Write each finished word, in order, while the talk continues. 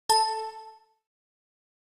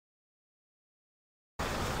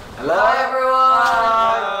Hello. Hi everyone.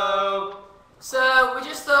 Hello. So we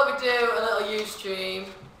just thought we'd do a little Ustream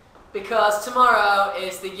because tomorrow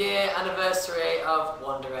is the year anniversary of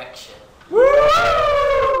One Direction. Woo!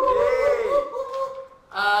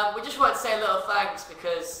 We just wanted to say a little thanks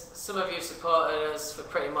because some of you supported us for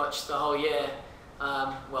pretty much the whole year.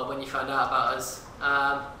 Well, when you found out about us.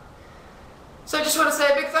 So I just want to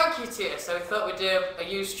say a big thank you to you. So we thought we'd do a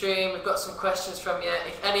Ustream. We've got some questions from you.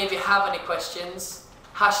 If any of you have any questions,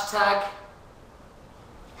 hashtag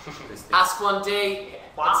Ask1D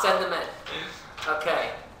and send them in.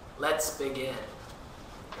 Okay, let's begin.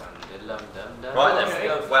 Right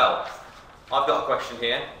then, well, I've got a question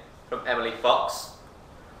here from Emily Fox.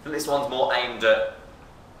 I think this one's more aimed at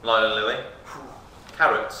Lila Louie.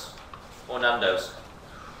 Carrots or Nando's?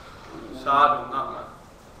 So hard on that, man.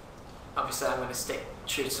 Obviously I'm going to stick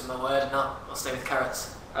true to my word and I'll stay with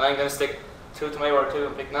carrots. I'm going to stick true to my word too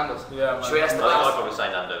and pick Nando's. Yeah, man. Should we ask the I'd last? probably say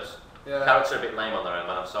Nando's. Yeah. Carrots are a bit lame on their own,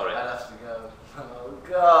 man, I'm sorry. I'd have to go. Oh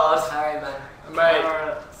God, Harry man. Mate.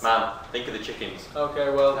 Man, think of the chickens. Okay,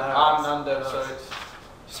 well, I'm Nando, so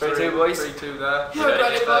it's 3-2, boys. 3-2 there. You'll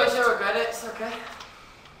regret it, boys, you'll regret it, it's okay.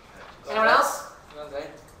 Anyone else?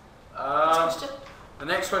 Next question? The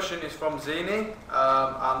next question is from Zini,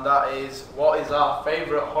 and that is, what is our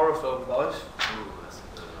favourite horror film, boys?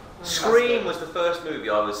 Scream was the first movie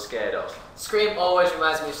I was scared of. Scream always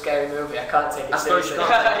reminds me of Scary Movie, I can't take it I suppose you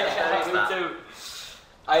seriously. can't take it seriously. Me too.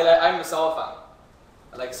 I'm a Saw fan.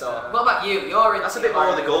 I like Saw. What about you? You're into That's a bit more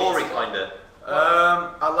of the horror gory movies. kind of.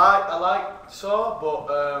 I like Saw,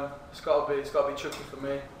 but it's got to be Chucky for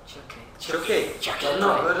me. Chucky. I'm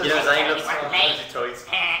not good at You know, Zane loves toys.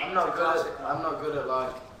 I'm not good at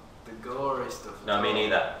like the gory stuff. No, me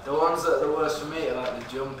neither. The ones that are the worst for me are like the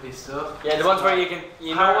jumpy stuff. Yeah, the ones where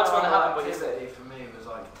you know what's going to happen, but you Activity for me was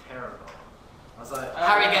like terrible. I was like,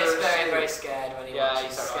 Harry I've gets never very, seen- very scared when he Yeah, watches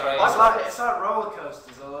he starts Scary crying. It's like roller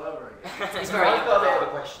coasters all over again. He's very I've got a bit of young.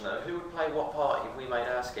 a question though. Who would play what part if we made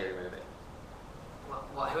our scary movie?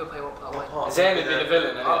 What? Who would play what part? What part? Zane would be the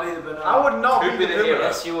villain, I'll innit? be the banana. I would not Who'd be be the the hero?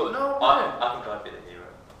 villain. Yes, you would. No, I man. think I'd be the hero.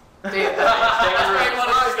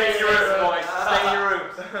 Stay in your rooms, boys. Stay in your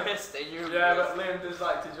rooms. Stay in your room. Yeah, but Liam does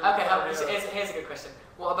like to jump. Okay, out, here's a good question.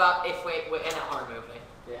 What about if we're in a horror movie?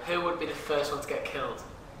 Yeah. Who would be the first one to get killed?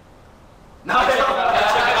 No, I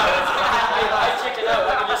chicken out.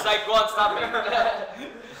 I can just like go on, stop me.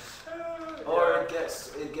 Or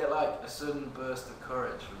it'd get like a sudden burst of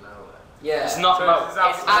courage from nowhere. Yeah. It's not about. It's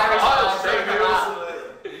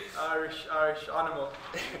Irish animal.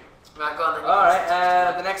 Right, go on then.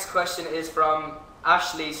 Alright, the next question is from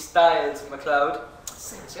Ashley Styles McLeod.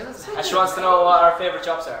 And she wants to know what our favourite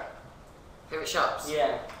shops are. Favourite shops?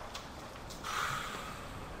 Yeah.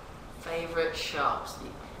 Favourite shops?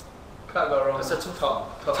 Can't go wrong. That's a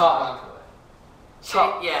tough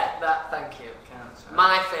Top. Yeah, thank you.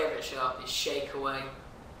 My favourite shop is Shakeaway.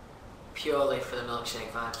 Purely for the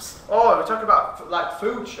milkshake vibes. Oh, we're talking about like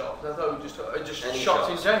food shops. I thought we just Any shops shops.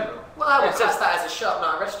 in general. Well, I would Yeah, class that as a shop,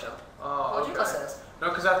 not a restaurant. Oh, What would you class it as? No,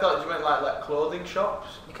 because I thought you meant like clothing shops.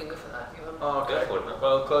 You can go for that. You want Oh, okay. Go for it, man.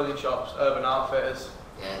 Well, clothing shops, Urban Outfitters.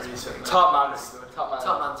 Yeah, it's Recently. Top Man's. Top Man.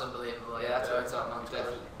 Top Man's unbelievable. Yeah, that's right, Top Man,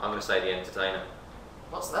 definitely. I'm going to say the Entertainer.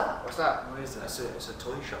 What's that? What's that? What is that? It's a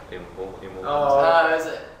toy shop in Wolverhampton. Oh. Oh, is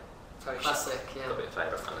it? Sorry, Classic, A yeah. little bit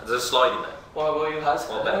favourite, man. There's a slide in there. What you has?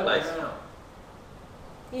 What better place?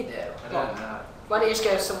 You do. I don't know. Why don't you just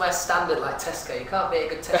go somewhere standard like Tesco? You can't be a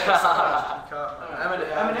good Tesco. You can't.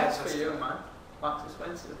 Yeah, M&S that's for you, man. Max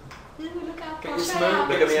expensive. Look out, Get your shut smooth. up.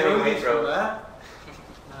 Look at me anyway, smoothies bro. from there.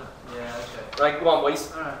 Yeah, okay. Right, go on,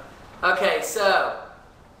 boys. Alright. Okay, so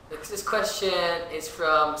this question is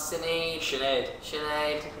from Sinead.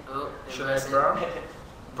 Sinead. Oh, Sinead Brown?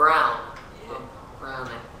 Brown. Oh, Brownie.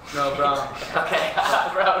 No, Brown. Okay.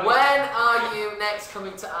 Brownie. When are you next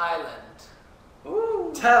coming to Ireland?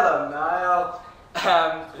 Ooh. Tell him, Niall.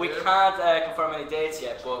 We can't confirm any dates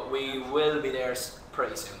yet, but we will be there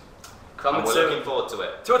pretty soon. And Coming we're soon. looking forward to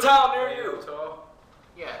it. To a town near you. So,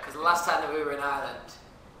 Yeah, because the last time that we were in Ireland,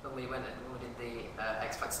 when we did the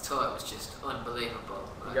X Factor tour, it was just unbelievable.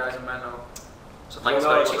 you guys are mental. So thanks know,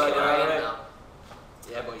 very it's much. like for that. that. Right.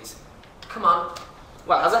 Yeah, boys. Come on.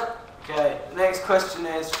 What, has it? Okay, next question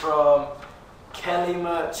is from Kelly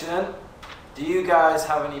Merchant. Do you guys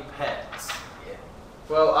have any pets?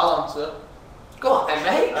 Well, I'll answer. Go on then,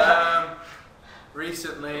 mate.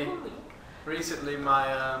 Recently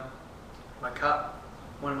my cat,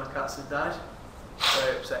 one of my cats has died.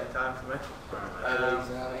 Very upsetting time for me.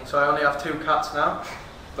 So I only have 2 cats now.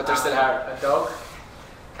 But they're still hard. A dog.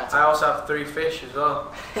 Cats I also have 3 fish as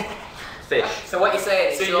well. Fish. So what you're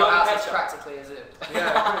saying is So your your house pet is shop. practically a zoo.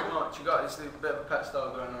 Yeah, pretty much. You got this bit of a pet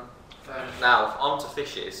style going on. Fair enough. Now, on to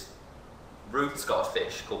fishes. Ruth's got a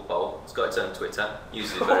fish called Bolt. It's got its own Twitter.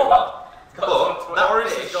 Uses it very well. But that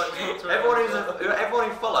fish, everyone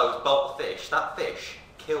who follows Bolt the fish, that fish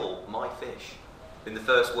killed my fish in the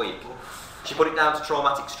first week. She put it down to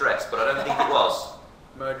traumatic stress, but I don't think it was.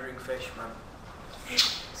 Murdering fish, man.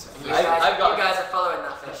 You guys are following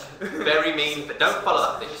that fish. Very mean, but don't follow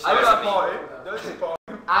that fish. It's I've very got a mean. party. Don't support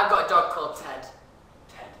him. I've got a dog called Ted.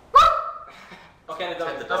 Okay, Ted the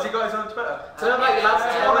Has dog. he got his own Twitter? There's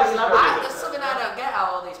something I don't get how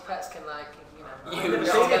all these pets can go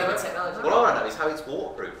together with technology. What I want to know is how it's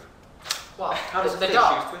waterproof. What? How does the fish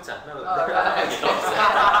dog? use Twitter? No, Oh,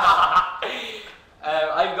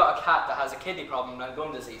 right. I've got a cat that has a kidney problem and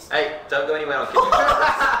gum disease. Hey, don't go anywhere on kidney problems.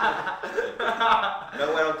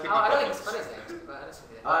 Nowhere on kidney I don't think it's problems. funny, to be honest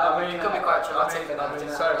with you. I mean, it could be quite traumatic for them.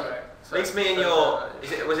 sorry, mate. At least me and your...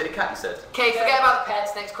 Was it a cat you said? Okay, forget about the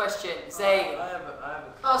pets. Next question. Zayn. I have a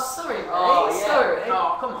Oh, sorry, mate. Oh, yeah. Sorry.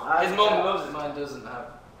 No, come on. His mum loves it. Mine doesn't have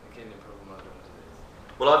a kidney problem. I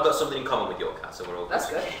don't Well, I've got something in common with your cat, so we're all good. That's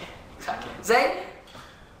good. Exactly. Zayn?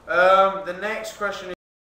 The next question is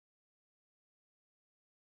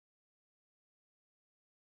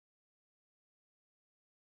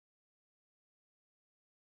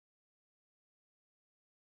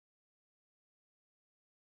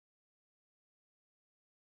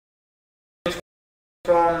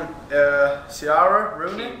from Ciara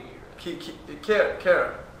Rooney.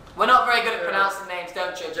 Kira. We're not very good at pronouncing names,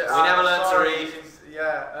 don't judge us. We never learned to sorry, read.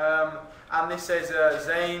 Yeah, and this says,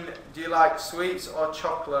 Zayn, do you like sweets or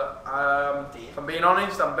chocolate? If I'm being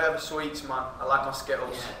honest, I'm a bit of a sweets man. I like my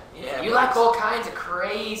Skittles. Yeah, you like all kinds of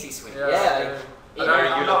crazy sweets. Yeah, I don't,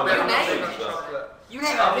 I'm not big you on name sweets it. or chocolate. You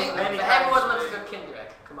name it. Any But kind everyone of loves a sweet. good Kinder Egg.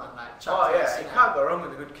 Come on, like Oh chocolates. yeah, you you know. can't go wrong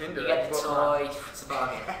with a good Kinder You Egg. get the but, man, toy. It's a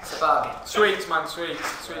bargain. It's a bargain. Sweets, man,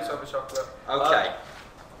 sweets. Sweets over chocolate. Okay.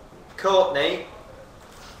 Courtney,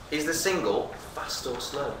 is the single fast or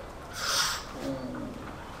slow?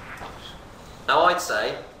 Now I'd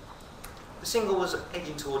say the single was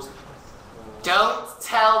edging towards the Don't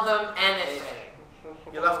tell them anything.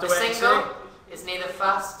 You'll have to The wait and single see. is neither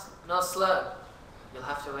fast nor slow. You'll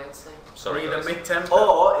have to wait and see. Sorry, Either guys. mid-tempo.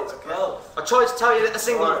 Or it's both. I tried to tell you that the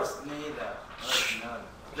single. Or it's neither. Or it's none.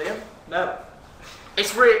 Liam? No.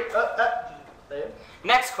 It's real. Liam?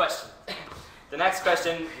 Next question. The next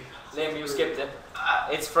question, Liam, you skipped it.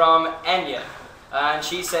 It's from Enya. And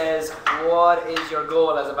she says, what is your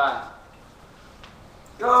goal as a band?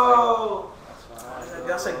 Go!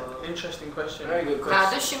 That's an interesting question. Very good Now,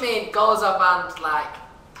 question. does she mean goals are banned like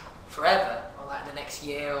forever, or like the next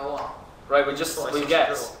year, or what? Right, we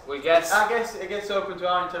guess. I guess it gets open to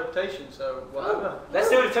our interpretation, so whatever. Let's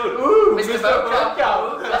do it two. Ooh, Mr.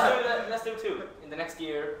 Vocab. Let's do two. In the next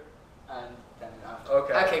year and then after.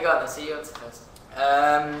 Okay. Okay, go on then. See you answer first.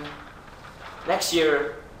 Next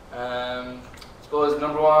year, suppose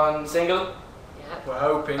number one single, Yeah. We're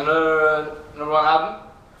hoping. another number one album,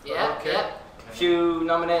 Yeah. Okay. Yeah. a few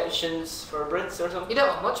nominations for Brits or something. You don't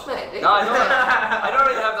want much, mate. Do you? No, I don't. I don't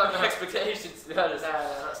really have that many expectations, to be honest. No,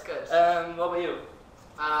 that's good. What about you?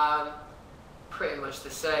 Pretty much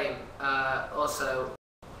the same. Also,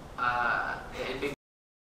 it'd be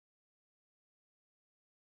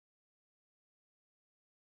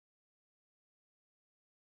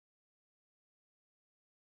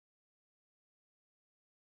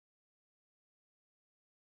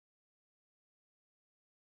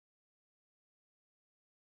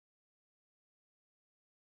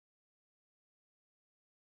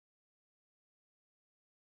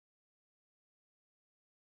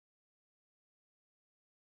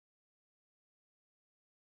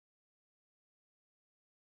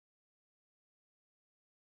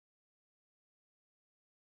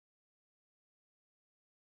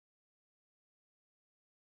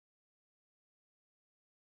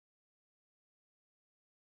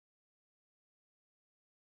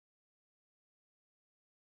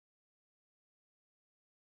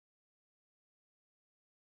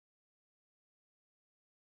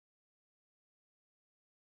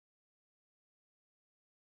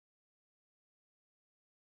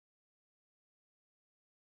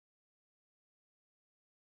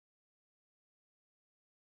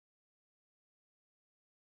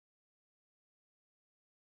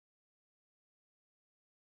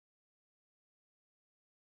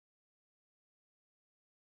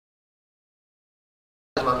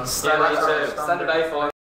Standard iPhone.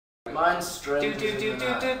 Mine's Strangers in the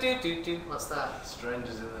Night. What's that?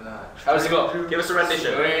 Strangers in the Night. How does it go? Give us a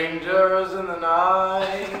rendition. Strangers in the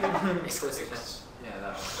Night. Exclusiveness. Yeah,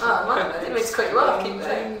 that one. Oh man, I didn't mean to cut you off. Keep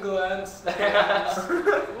going. England.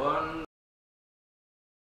 One.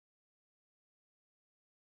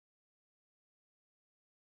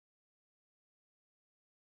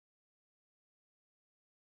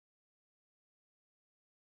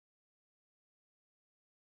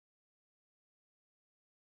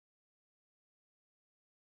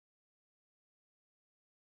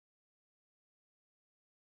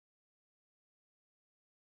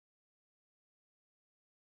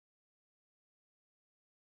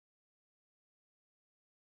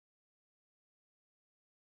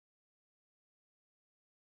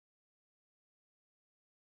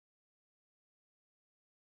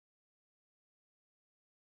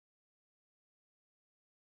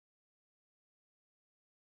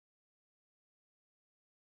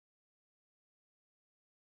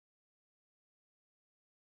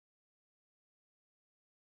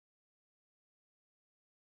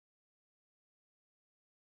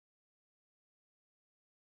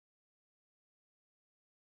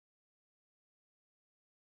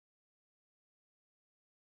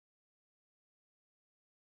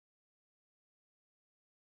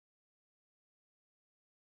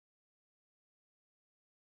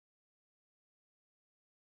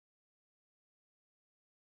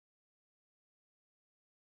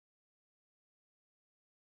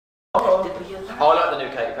 Oh, I like the new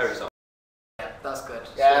Katy Perry song. Yeah, that's good.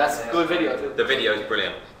 Yeah, that's a good video too. The video is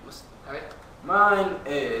brilliant. Alright. Mine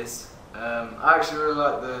is. I actually really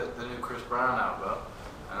like the new Chris Brown album,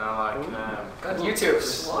 and I like. God, YouTube.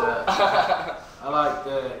 Just, I like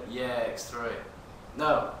the X3.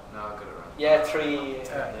 No, I got it wrong. Yeah, 3.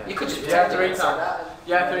 Yeah. You could just Yeah, pretend 3 you said times. that.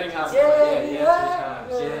 Yeah, 3 times. Yeah, 3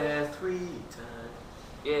 times. Yeah, 3 times.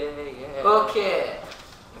 Yeah. Okay.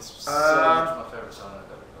 It's so much my favourite song I've ever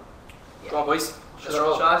done. Come on, boys. Let's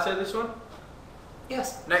roll. Shall I say this one?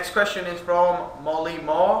 Yes. Next question is from Molly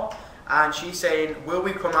Moore, and she's saying, will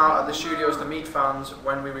we come out at the studios to meet fans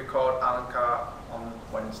when we record Alan Carr on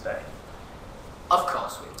Wednesday? Of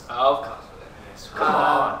course we will. Of course. Yes. Come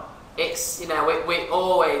on. It's, you know, we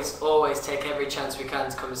always take every chance we can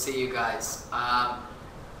to come and see you guys.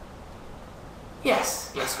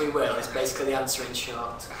 Yes, we will. It's basically the answer in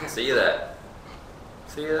short. See you there.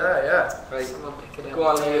 See you there, yeah. Right. Someone pick it up. Go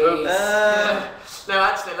on, Liam. Please. No,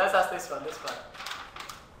 actually, let's ask this one.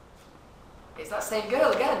 It's that same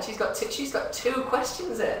girl again. She's got two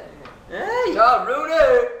questions in. Hey, oh,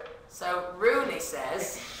 Rooney. So Rooney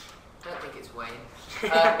says, I don't think it's Wayne.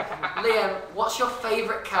 Liam, what's your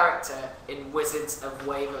favourite character in Wizards of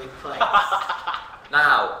Waverley Place?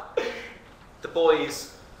 Now, the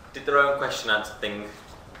boys did their own question answer thing,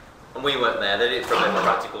 and we weren't there. They did it for a bit of a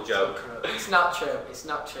practical joke. It's not true. It's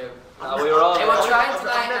not true. No, we were all They there. were trying I've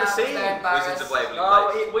tonight. never now, seen they're embarrassed. Wizards of Waverley No,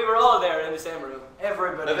 Place. we were all there in the same room.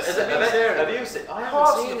 Everybody. Have you seen? I Of course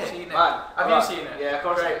haven't you've seen it. seen it. Man, Have alright. you seen it? Yeah, of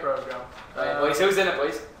course. Great programme. Right, boys, who's in it,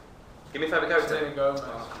 boys? Give me a favourite character. Selena Gomez.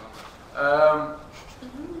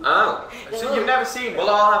 Oh. So you've never seen it? Well,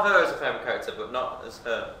 I'll have her as a favourite character, but not as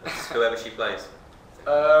her. As whoever she plays.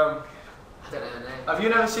 I don't know her name. Have you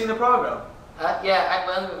never seen the programme? Yeah,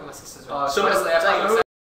 I went with my sisters. So Honestly, I've who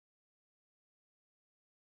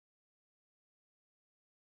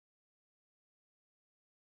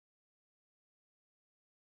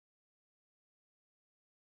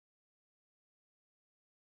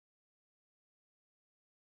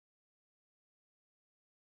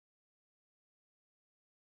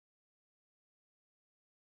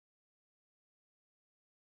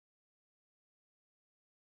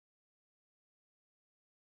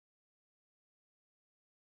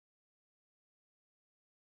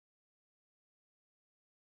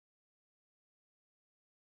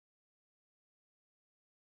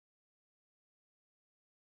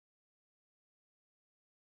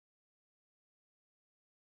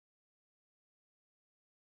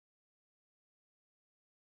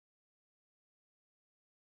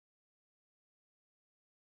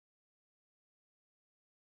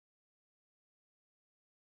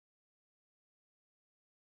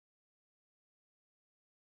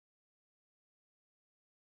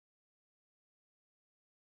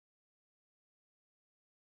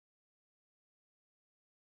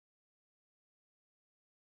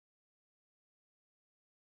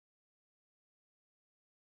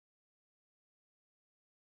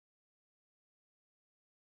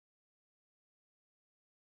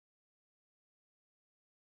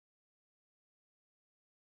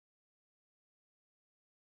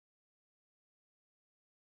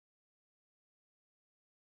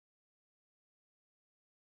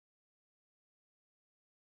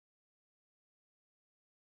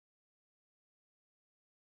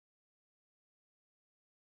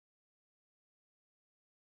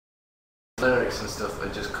lyrics and stuff are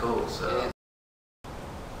just cool. So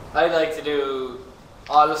I like to do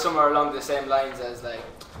all somewhere along the same lines as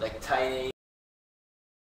like Tiny.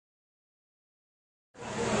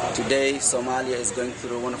 Today, Somalia is going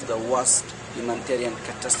through one of the worst humanitarian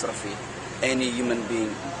catastrophe any human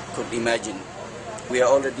being could imagine. We are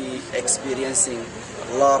already experiencing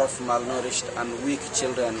a lot of malnourished and weak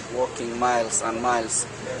children walking miles and miles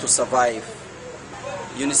to survive.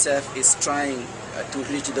 UNICEF is trying to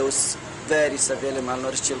reach those very severely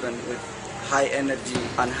malnourished children with high energy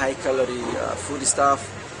and high calorie food stuff,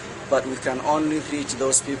 but we can only reach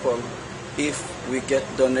those people if we get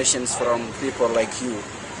donations from people like you.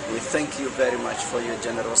 We thank you very much for your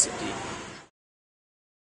generosity.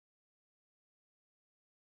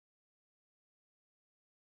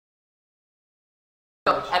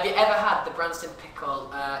 Have you ever had the Branston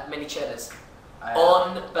pickle mini cheddars?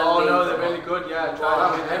 Unbelievable. Oh no, they're really good. Yeah,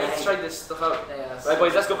 try them. Let's try this stuff out. They are Right,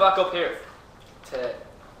 boys, let's go back up here to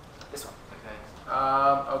this one.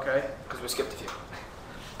 Okay. Because we skipped a few.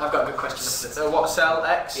 I've got a good question. What Cell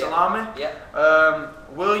X Yeah. Salami? Yeah.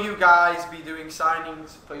 Will you guys be doing signings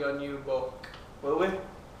for your new book? Will we?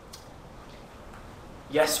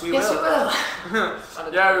 Yes, we Yes, will. you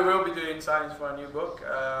will. Yeah, we will be doing signings for our new book.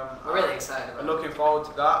 We're really excited I'm about it. looking forward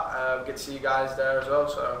to that. Get to see you guys there as well,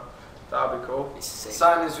 so that'll be cool. It's sick.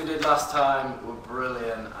 signings we did last time were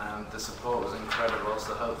brilliant and the support was incredible.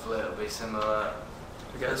 So hopefully it'll be similar.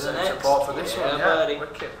 To get For the some next- support for this yeah, one, buddy. yeah.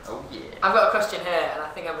 Wicked. Oh yeah. I've got a question here, and I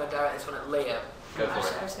think I'm going to direct this one at Liam. Go for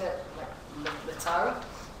How it. say it? Latara?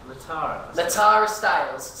 Latara. Latara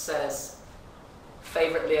Styles says,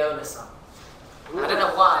 favourite Leona song? I don't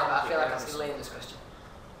know why, but I feel like asking Liam this question.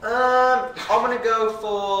 I'm gonna go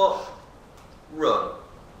for Run.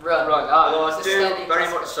 Run. Run. Although It's I a do steady very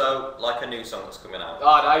classic. much so like a new song that's coming out.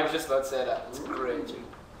 God, I was just about to say that. It's a great tune.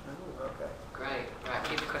 Ooh, okay. Great. Right,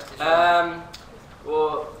 keep the questions.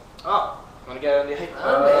 Well, wanna get on the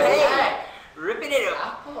Hey! ripping it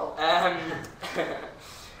up. Apple.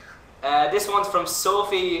 This one's from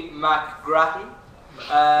Sophie McGrattan.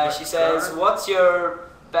 She says, "What's your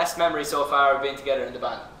best memory so far of being together in the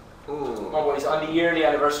band?" Ooh. Oh, boys, on the yearly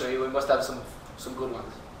anniversary, we must have some good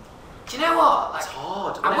ones. Do you know what? Like, It's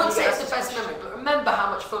hard. I wouldn't say it's the best memory, but remember how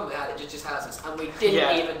much fun we had at Judges' houses, and we didn't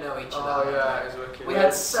Yeah. even know each Oh other. yeah, it was wicked. We Yeah.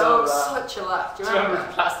 had so such a laugh. Do Do you you remember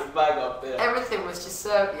remember? the plastic bag up there? Everything was just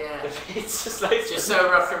so, yeah. It's just like Just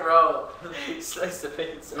so rock and roll. slice the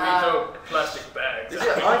pizza. Plastic bags.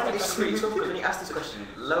 I think this is really tough because when you ask this question,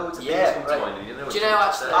 loads of Yeah, things come to right. mind and you know what Do you know to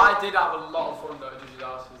actually- say. I did have a lot of fun though at Judges'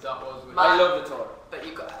 houses. That was wicked. My- I love the tour. But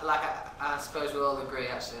you got, like, I suppose we all agree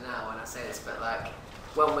actually now when I say this, but like,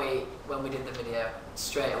 when we did the video,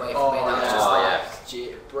 straight away for me, that was yeah. just Oh, like, yeah.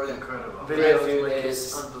 Gee, brilliant. Incredible. Video video was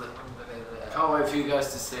is unbelievable. Can't wait for you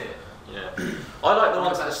guys to see it. Yeah. I like the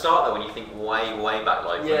ones at the start though when you think way back,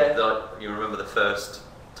 like Yeah. you remember the first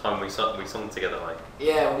time we sung together, like,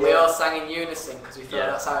 Yeah, we all sang in unison because we thought Yeah.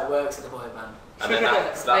 that's how it works in a boy band. and then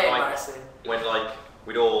It's that very like embarrassing. when like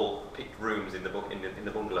we'd all picked rooms in the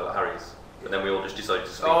bungalow at Harry's, and then we all just decided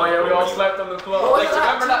to sleep. Oh on the yeah, we floor all and slept on the floor. What was Like, do you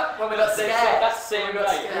that? remember that when we got scared. That's the same We got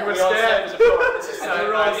night. scared. We were We all scared. slept on the floor. It's just And so we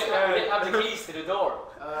were all nice. we didn't have the keys to the door.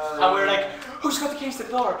 And we were like, who's got the keys to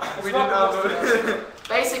the door? We didn't have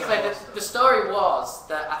Basically, the story was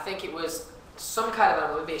that I think it was some kind of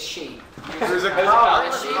animal, maybe a sheep. It was a It was a cow. cow.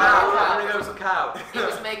 A sheep Cow. or a I cow. think it was a cow. It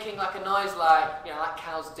was making like a noise like, you know, like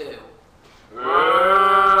cows do.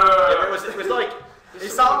 Yeah, but it was like It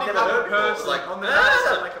sounded never like a heard before. It was person. like, On the night, it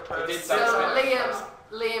sounded like a person. did So sound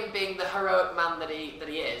Liam, being the heroic man that he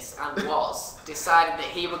is and was, decided that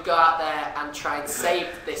he would go out there and try and save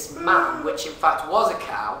this man, which in fact was a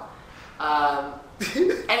cow.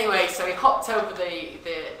 Anyway, so he hopped over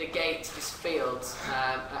the gate to this field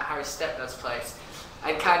at Harry's stepdad's place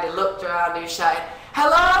and kind of looked around and he was shouting,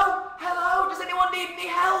 "Hello? Hello? Does anyone need any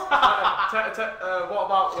help?" What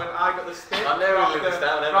about when I got the stick? I never wrapped lived this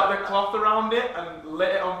down, ever. wrapped the cloth around it and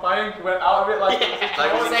lit it on fire and went out of it like it was a Like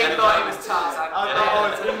cloth. was They Indiana thought he Jones. was Tarzan. I thought I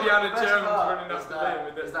was Indiana Best Jones part running is after that- them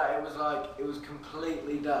with is it. that it was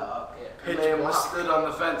completely dark. Pitch Liam was black. stood on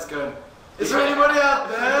the fence going, "Is there anybody out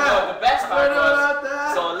there? No, the best Is there part anyone was, out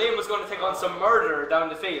there?" so Liam was going to take on some murderer down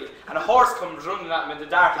the field, and a horse comes running at him in the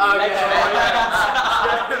dark, and Oh, he legs him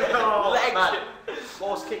yeah. No. Legs Man, him.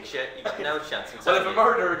 horse kicks you, you got no chance. Well, if a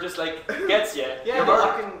murderer just like gets you, Yeah, you're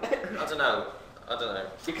but murdered. I don't know.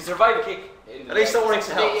 You can survive a kick. In the At least I legs. wanted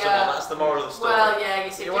to help The, someone. That's the moral of the story. Well, yeah,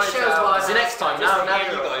 you see, You it wanted just to shows help. why. See, next time, Just now the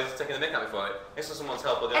you hero. guys are taking the mick at me for it. It's not someone's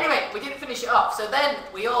help. I'll do it. Anyway, we didn't finish it off, so then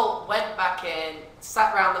we all went back in,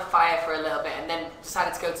 sat around the fire for a little bit, and then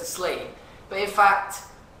decided to go to sleep. But in fact,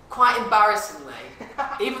 quite embarrassingly,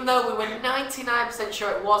 even though we were 99%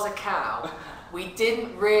 sure it was a cow, we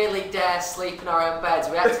didn't really dare sleep in our own beds.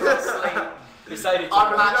 We had to go to sleep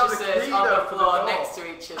on mattresses on the floor next to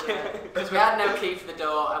each other because we had no key for the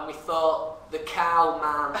door, and we thought the cow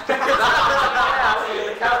man. The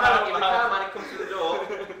cow man comes through the door.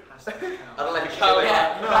 I don't let me show it.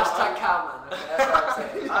 Yeah, hashtag cow man. Okay, that's what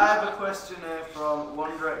I'm saying. I have a question here from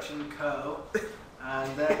One Direction Co.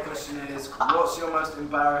 And their question is, what's your most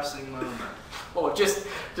embarrassing moment? Oh, just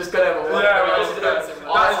go over one. Yeah,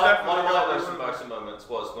 One of my most embarrassing moments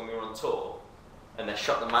was when we were on tour and they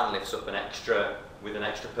shot the man lifts up with an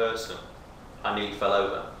extra person. I nearly fell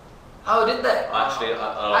over. Oh, did they? I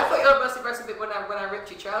thought you were most embarrassing bit when I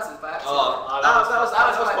ripped your trousers by accident. That was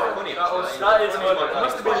quite funny. That is It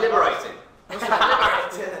must have been liberating.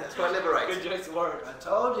 It's quite liberating. Good choice of words. I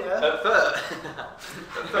told you. At first.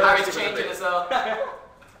 Harry's changing us all.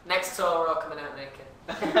 Next tour, we're all coming out naked.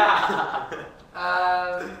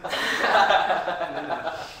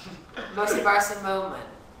 Most embarrassing moment.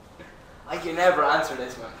 I can never answer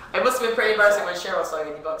this one. It must have been pretty embarrassing when Cheryl saw you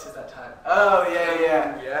in your boxes that time. Oh,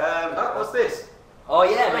 yeah. What's this? Oh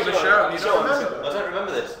yeah, That's maybe. a show. You don't remember? I don't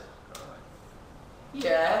remember this.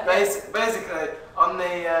 Yeah. Basically, on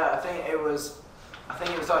the, I think it was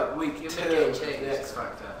like week You were 2 getting of changed. the X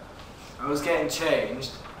Factor. I was getting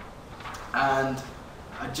changed, and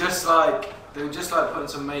they were just like putting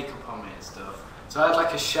some makeup on me and stuff. So I had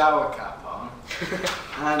like a shower cap on,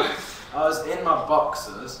 and I was in my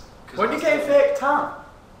boxers. When you get fake tan?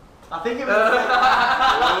 I think it was.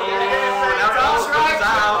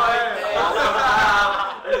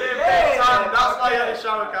 That's why you had a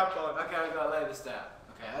shower cap on. Okay, I've got to lay this down.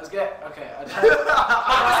 Okay, It was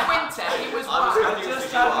winter. It was I warm.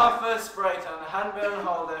 just had my first spray tan. I hadn't been on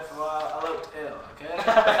holiday for a while. I looked ill, okay?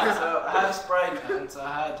 So I had a spray tan, so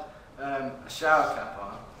I had a shower cap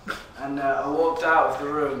on. And I walked out of the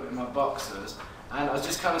room in my boxers, and I was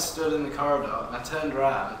just kind of stood in the corridor, and I turned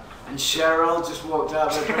around, and Cheryl just walked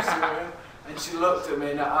out of the dressing room, and she looked at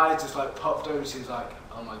me, and her eyes just like popped over, and she was like,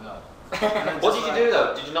 oh my god. What did you do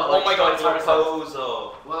though? Did you not like pose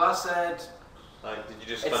or? Well, I said... Like, did you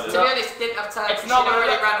just To kind be of... honest, didn't have time. It's She not never what it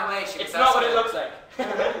really looks- ran away. It's not what it looks like.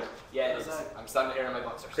 Yeah, it is. Like- I'm standing here in my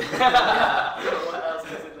boxers. What else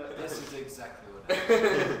is it? This is exactly what it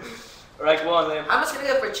is. Right, go on, Liam. I'm just gonna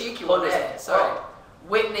go for a cheeky one there. Sorry.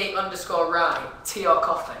 Whitney_Ryan. Tea or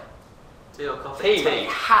coffee? Tea or coffee? Tea. It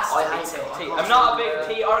has to I be hate tea. coffee. I'm not a big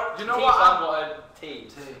tea or You know tea what? fan, but tea.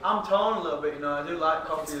 I'm torn a little bit, you know. I do like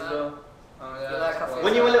coffee It's as fine. well. Oh yeah. You like coffee?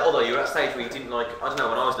 When you were little though, you were at a stage where you didn't like, I don't know,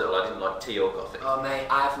 when I was little I didn't like tea or coffee. Oh mate,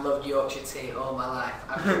 I've loved Yorkshire tea all my life.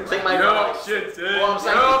 I think maybe shit,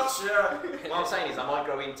 what I'm saying is I might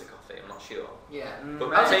grow into coffee, I'm not sure. Yeah.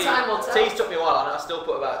 But Only time will tell. tea's took me a while and I still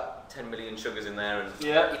put about 10 million sugars in there and...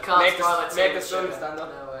 Yeah. You can't make spoil the, it. make the sun stand up.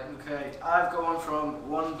 No way. Okay, I've got one from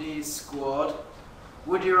 1D Squad.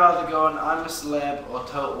 Would you rather go on I'm a Celeb or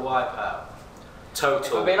Total Wipeout? If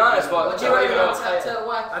Total. I'm being honest, What what do you reckon on Total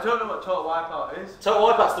Wipe? I don't know what Total Wipeout is. Total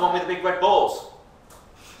Wipeout's the one with the big red balls.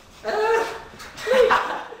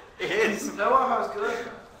 It is. No Wipeout's good.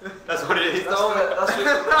 That's what it is. That's What?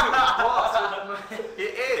 It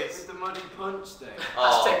It is is. the muddy punch thing.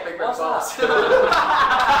 Hashtag big red what's balls.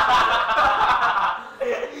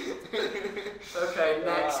 Okay,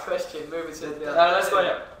 next question. Moving to the Let's go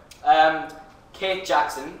here. Kate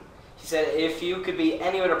Jackson. She said, if you could be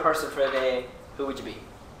any other person for a day, who would you be?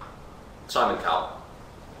 Simon Cowell.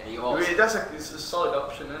 Yeah, you I always. mean, it's a solid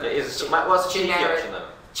option, isn't It it? is. What's a cheeky Generic. option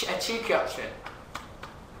though? A cheeky option.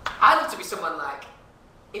 I'd love to be someone like,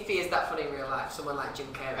 if he is that funny in real life, someone like Jim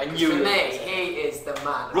Carrey. I 'Cause knew for you me, were gonna say he is the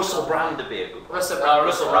man. Russell Brand would be a good one. Russell Brand.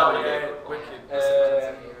 Russell Brand would be a yeah, good one. wicked. Russell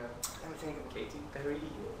Brand's a hero. I'm thinking Katy Perry.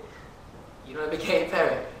 You know, Katy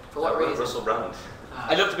Perry. For what reason? Russell Brand.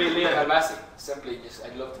 I'd love to be Lionel Messi. Simply, just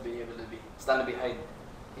I'd love to be able to be standing behind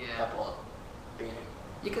Yeah. that ball, being him.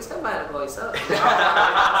 You can stand behind the ball yourself. A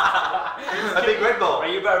big red ball.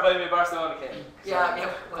 Right, you better buy me Barcelona, Kate. Yeah, yeah.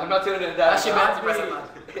 I'm not doing it that. That's your man to present man.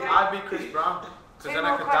 I'd be Chris Brown. Because then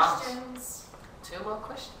I could dance. Two more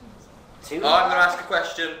questions. I'm going to ask a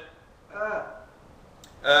question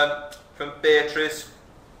from Beatrice.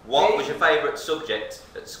 What was your favourite subject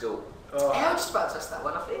at school? Yeah, I was just about to ask that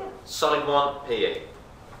one off here. Solid 1, PE.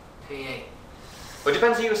 PE. Well, it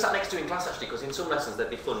depends who you were sat next to in class actually, because in some lessons they'd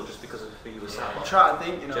be fun just because of who you were sat I'm on. trying to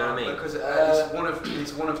think, you know, Do you know what I mean? because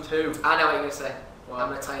it's one of two. I know what you're going to say. What? I'm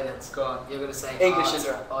going to tell you this. Go on. You're going to say English art and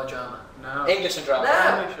drama. or drama. No. English and drama.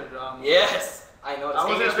 No. English or drama. Yes, I know. I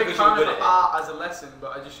wasn't English a big because fan you're of good at art as a lesson,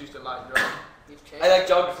 but I just used to like drama. You've changed. I like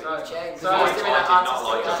geography. You've changed. Sorry, I You've did been an not artistic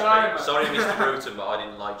like guy. geography. Sorry, Mr. Bruton, but I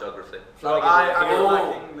didn't like geography. I don't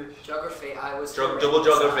like English. Geography, I was. Double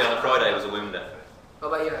geography on a Friday was a winner. What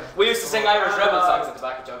about you? We used to sing Irish Rebel songs at the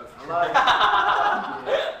back of geography.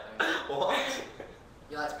 What?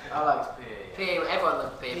 You liked I liked PE. PE, everyone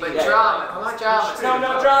loved PE, but Yeah. drama. I like drama. history.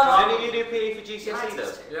 No drama. Didn't you do PE for GCSE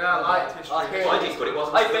though? Yeah, I liked history. I did, but it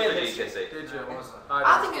wasn't I good failed for history. GCSE. Did you?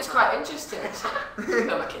 I think it was quite interesting.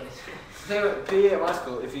 No, I'm kidding. The thing with PE at my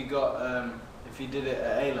school, if you did it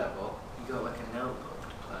at A level, you got like a notebook to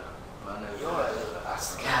play on. But I know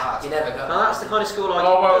You never got. No, that's the kind of school I Oh,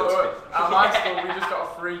 didn't well, go to. at my school we just got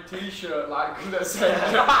a free t-shirt like that said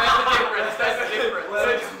There's a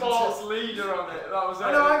difference. said sports leader on it. That was it.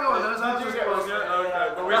 I know, I got one of those. I Did you was get one? sports Yeah, leader, okay.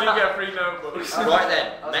 yeah. But we didn't get free notebooks. Right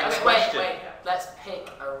then, next Okay, question. wait. Let's pick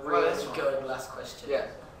a really good last question. Yeah.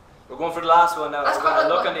 We're going for the last one now. That's We're quite going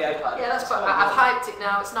to a look good on the iPad. Yeah, that's quite. I've hyped it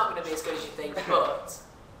now. It's not going to be as good as you think, but.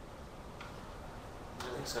 I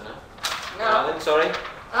don't think so, no. No. Sorry.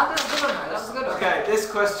 That was a good one. That was a good one. Okay, this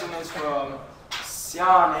question is from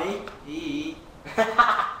Siani E. Best,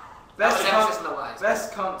 That was emphasis on the Y's.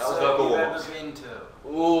 best That was concert vocal you've ever warm-ups. been to.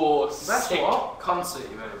 Ooh, Best sick. what? Concert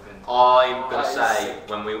you've ever been to. I'm gonna That is say sick.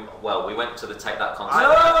 when we went to the Take That concert.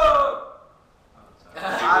 No! I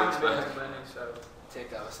Few weeks haven't been back. to many, so. Take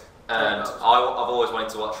that, was sick. And I've always wanted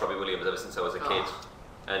to watch Robbie Williams ever since I was a kid. Oh.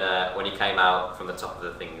 And when he came out from the top of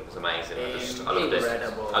the thing, it was amazing. I loved it.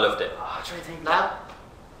 Incredible. I loved it. Oh, I'm trying to think. Now,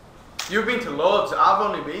 You've been to loads. I've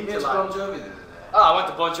only been to It's like. Bon Jovi the other day. Oh, I went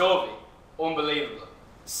to Bon Jovi. Unbelievable.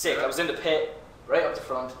 Sick. I was in the pit, right up the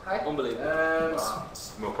front. Right. Unbelievable.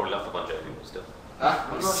 We'll probably laugh for Bon Jovi, but still. Huh?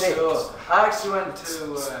 I'm not Sick. sure. I actually went to.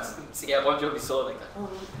 So yeah, Bon Jovi sold like that.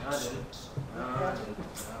 I didn't. No, I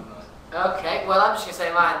didn't. okay. Well, I'm just gonna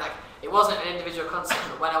say mine. Like, it wasn't an individual concert,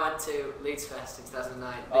 but when I went to Leeds Fest in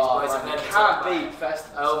 2009, these Oh, boys have man, never you talked can't about beat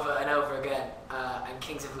festivals. over and over again. And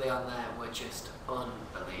Kings of Leon there were just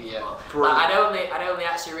unbelievable. Yeah. Like, I'd only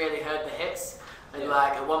actually really heard the hits, and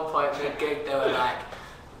like at one point mid gig they were like,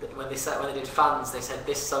 when they did fans, they said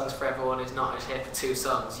this song's for everyone who's not here for 2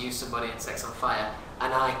 songs. Use Somebody and Sex on Fire,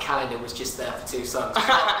 and I kind of was just there for 2 songs.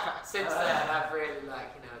 Since then, I've really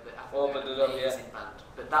Opened it up, yeah. amazing band.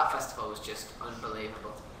 But that festival was just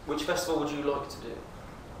unbelievable. Which festival would you like to do?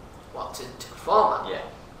 What to perform at? Yeah.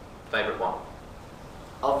 Favourite one?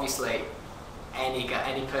 Obviously, any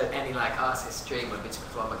like artist's dream would be to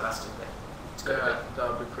perform at Glastonbury. It's gonna Yeah, that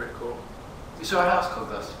would be pretty cool. You saw a house called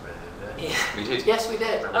Glastonbury the other be. day? Yeah. We did. Yes, we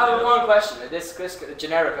did. I have one question. This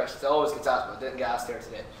generic question. It always gets asked, but it didn't get asked here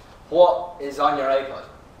today. What is on your iPod?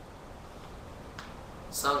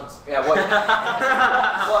 Songs. Yeah. What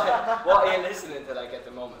are you listening to like at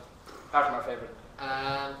the moment? Apart from our favourite.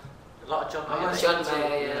 Um, A lot of John I'm Mayer. John listening to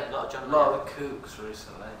Mayer, yeah. A lot of John a lot Mayer. of the Kooks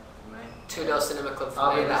recently. For me. Two Door Cinema Club for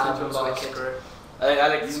I've me. been The listening to a album's lot of wicked. script. I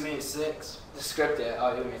like You meet 6. the script. Yeah.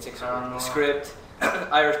 Oh, you mean six. Paramore. The script.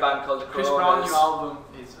 Irish band called the Chris Brown's Coronas. new album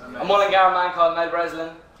is A amazing. Mullingar man called Mel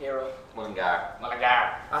Breslin. Hero. Mullingar.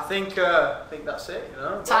 Mullingar. I think that's it, you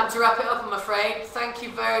know. Time to wrap it up, I'm afraid. Thank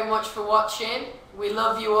you very much for watching. We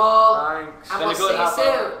love you all. Thanks. And Been a we'll good see you half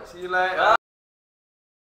hour. soon. See you later.